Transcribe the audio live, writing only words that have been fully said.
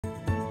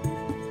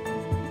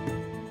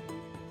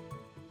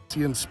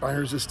He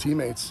inspires his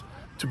teammates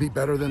to be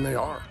better than they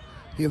are.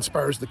 He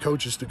inspires the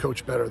coaches to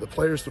coach better, the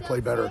players to play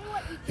better.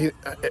 He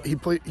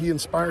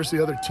inspires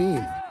the other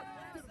team.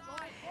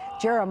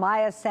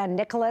 Jeremiah San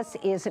Nicolas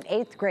is an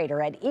 8th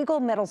grader at Eagle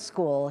Middle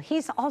School.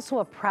 He's also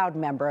a proud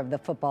member of the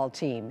football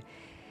team.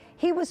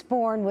 He was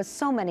born with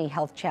so many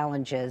health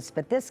challenges,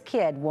 but this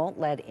kid won't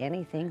let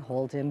anything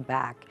hold him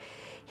back.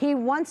 He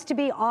wants to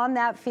be on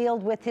that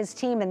field with his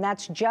team, and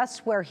that's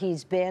just where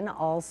he's been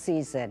all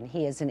season.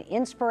 He is an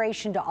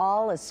inspiration to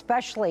all,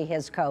 especially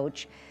his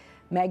coach.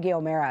 Maggie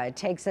O'Mara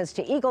takes us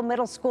to Eagle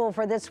Middle School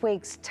for this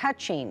week's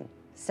Touching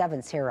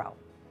 7's Hero.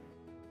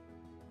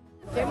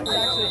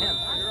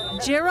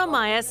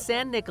 Jeremiah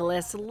San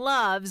Nicolas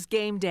loves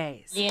game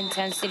days. The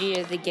intensity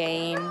of the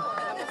game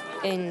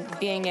and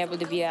being able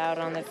to be out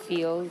on the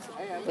field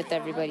with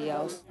everybody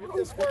else.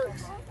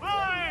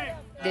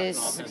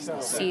 This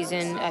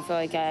season, I feel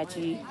like I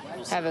actually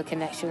have a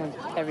connection with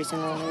every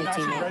single one of the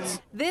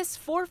teammates. This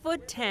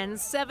 4'10",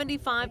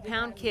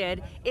 75-pound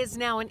kid is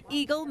now an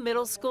Eagle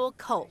Middle School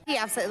Colt. He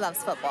absolutely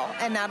loves football,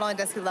 and not only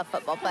does he love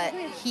football, but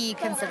he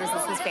considers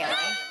this his family.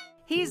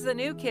 He's the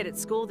new kid at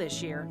school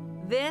this year.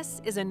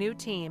 This is a new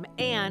team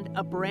and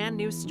a brand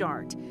new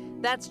start.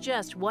 That's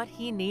just what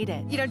he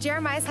needed. You know,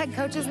 Jeremiah's had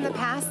coaches in the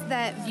past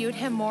that viewed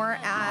him more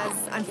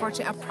as,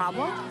 unfortunately, a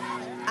problem.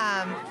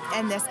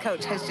 And this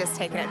coach has just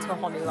taken it to a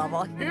whole new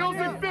level. Heels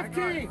in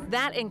 15.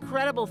 That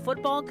incredible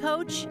football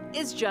coach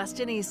is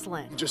Justin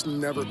Eastland. He just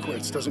never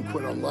quits, doesn't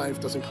quit on life,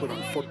 doesn't quit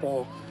on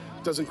football,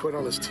 doesn't quit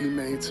on his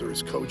teammates or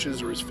his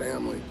coaches or his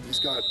family. He's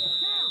got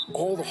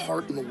all the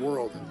heart in the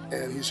world,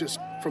 and he's just,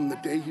 from the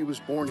day he was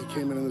born, he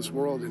came into this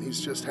world, and he's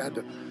just had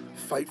to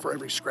fight for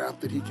every scrap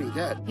that he can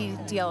get. He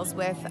deals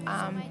with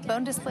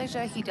bone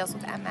dysplasia, he deals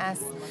with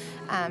MS,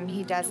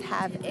 he does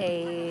have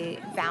a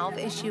valve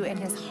issue in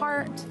his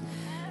heart.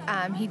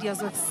 He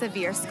deals with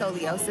severe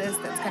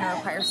scoliosis that's going to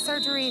require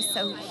surgery,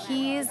 so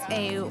he's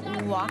a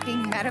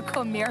walking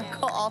medical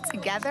miracle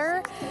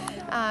altogether.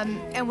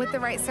 And with the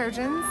right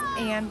surgeons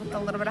and with a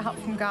little bit of help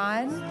from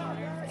God,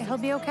 he'll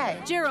be okay.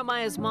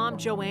 Jeremiah's mom,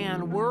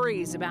 Joanne,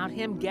 worries about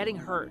him getting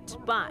hurt,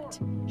 but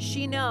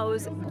she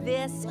knows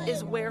this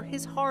is where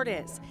his heart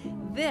is.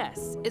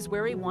 This is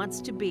where he wants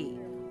to be,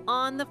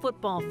 on the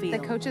football field.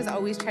 The coaches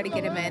always try to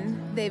get him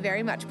in. They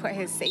very much put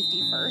his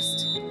safety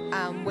first,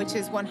 which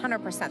is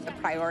 100% the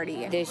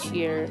priority. This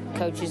year,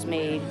 coaches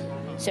made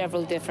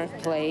several different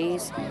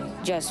plays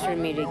just for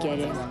me to get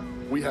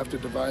in. We have to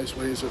devise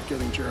ways of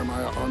getting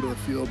Jeremiah onto the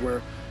field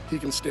where he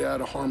can stay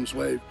out of harm's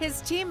way.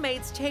 His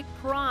teammates take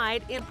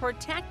pride in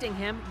protecting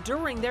him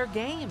during their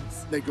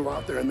games. They go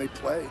out there and they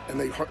play, and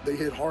they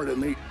hit hard,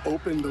 and they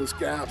open those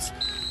gaps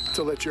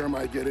to let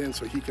Jeremiah get in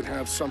so he can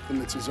have something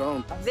that's his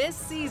own. This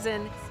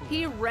season,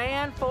 he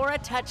ran for a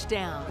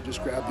touchdown. I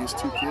just grabbed these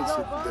 2 kids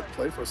that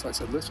play for us, and I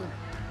said, listen,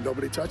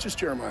 nobody touches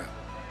Jeremiah.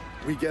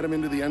 We get him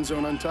into the end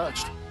zone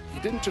untouched. He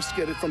didn't just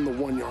get it from the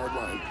 1-yard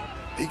line.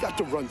 He got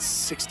to run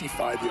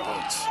 65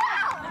 yards.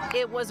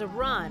 It was a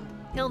run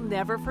he'll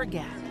never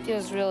forget.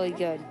 Feels really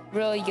good.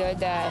 Really good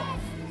that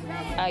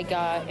I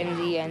got in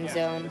the end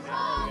zone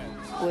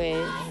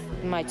with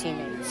my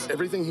teammates.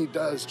 Everything he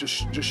does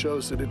just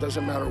shows that it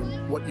doesn't matter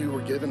what you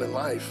were given in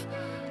life,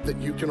 that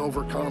you can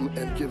overcome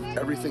and give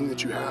everything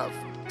that you have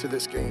to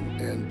this game.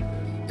 And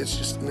it's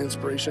just an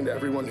inspiration to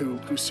everyone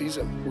who sees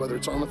him, whether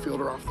it's on the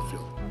field or off the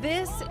field.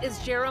 This is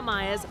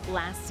Jeremiah's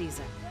last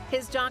season.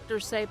 His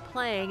doctors say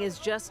playing is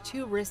just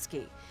too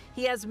risky.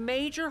 He has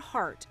major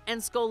heart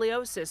and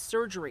scoliosis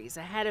surgeries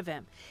ahead of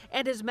him,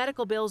 and his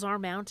medical bills are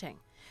mounting.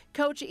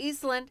 Coach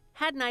Eastland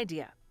had an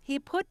idea. He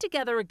put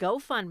together a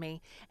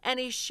GoFundMe, and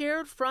he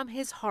shared from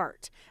his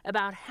heart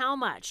about how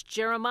much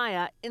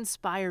Jeremiah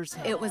inspires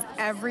him. It was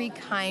every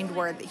kind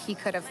word that he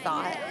could have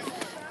thought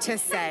to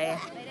say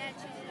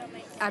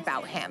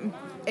about him.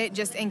 It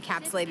just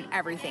encapsulated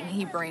everything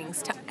he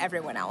brings to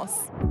everyone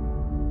else.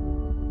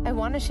 I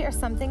want to share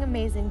something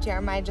amazing,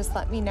 Jeremiah. Just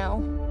let me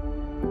know.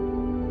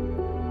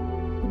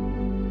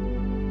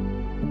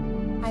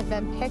 I've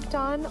been picked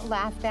on,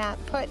 laughed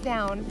at, put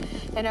down,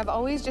 and I've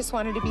always just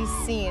wanted to be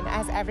seen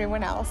as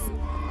everyone else.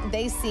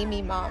 They see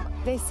me, Mom.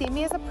 They see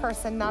me as a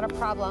person, not a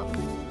problem.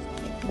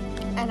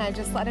 And I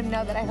just let him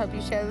know that I hope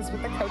you share this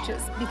with the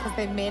coaches because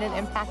they've made an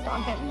impact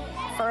on him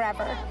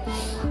forever.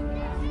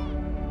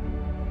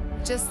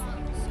 Just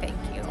thank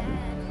you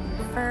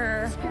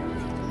for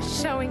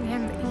showing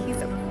him that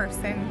he's a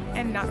person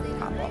and not a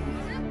problem.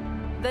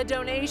 The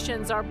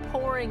donations are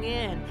pouring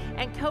in,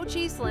 and Coach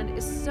Eastland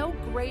is so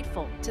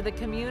grateful to the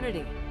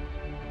community.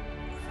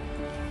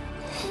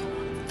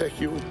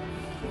 Thank you.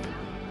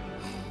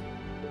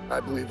 I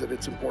believe that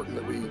it's important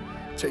that we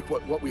take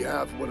what we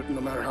have, no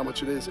matter how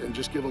much it is, and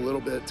just give a little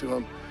bit to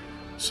him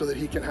so that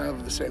he can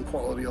have the same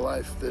quality of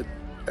life that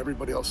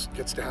everybody else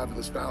gets to have in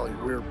this valley.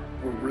 We're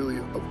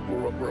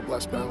a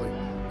blessed valley,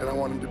 and I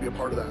want him to be a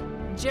part of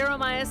that.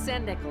 Jeremiah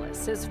San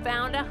Nicolas has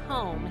found a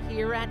home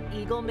here at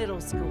Eagle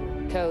Middle School.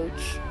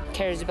 Coach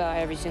cares about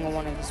every single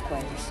one of his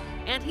players.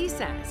 And he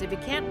says if he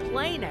can't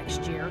play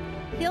next year,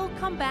 he'll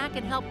come back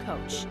and help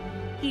coach.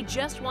 He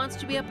just wants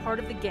to be a part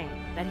of the game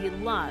that he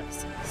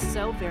loves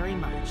so very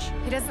much.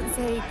 He doesn't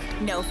say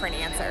no for an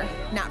answer.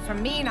 Not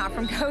from me, not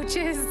from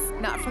coaches,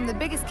 not from the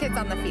biggest kids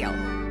on the field.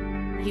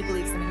 He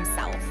believes in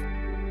himself.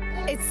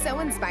 It's so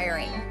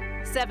inspiring.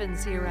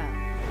 7's hero.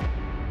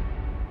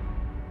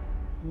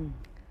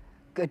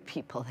 Good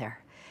people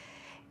there.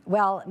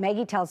 Well,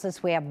 Maggie tells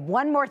us we have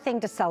one more thing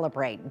to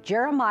celebrate.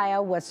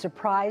 Jeremiah was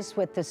surprised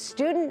with the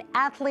Student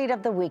Athlete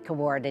of the Week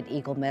award at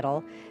Eagle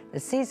Middle. The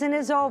season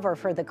is over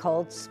for the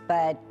Colts,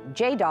 but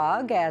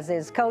J-Dog, as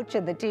his coach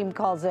and the team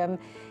calls him,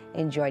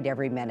 enjoyed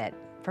every minute.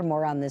 For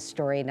more on this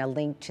story and a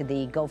link to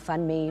the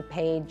GoFundMe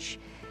page,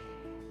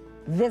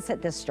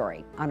 visit this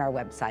story on our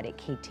website at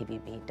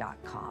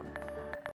ktvb.com.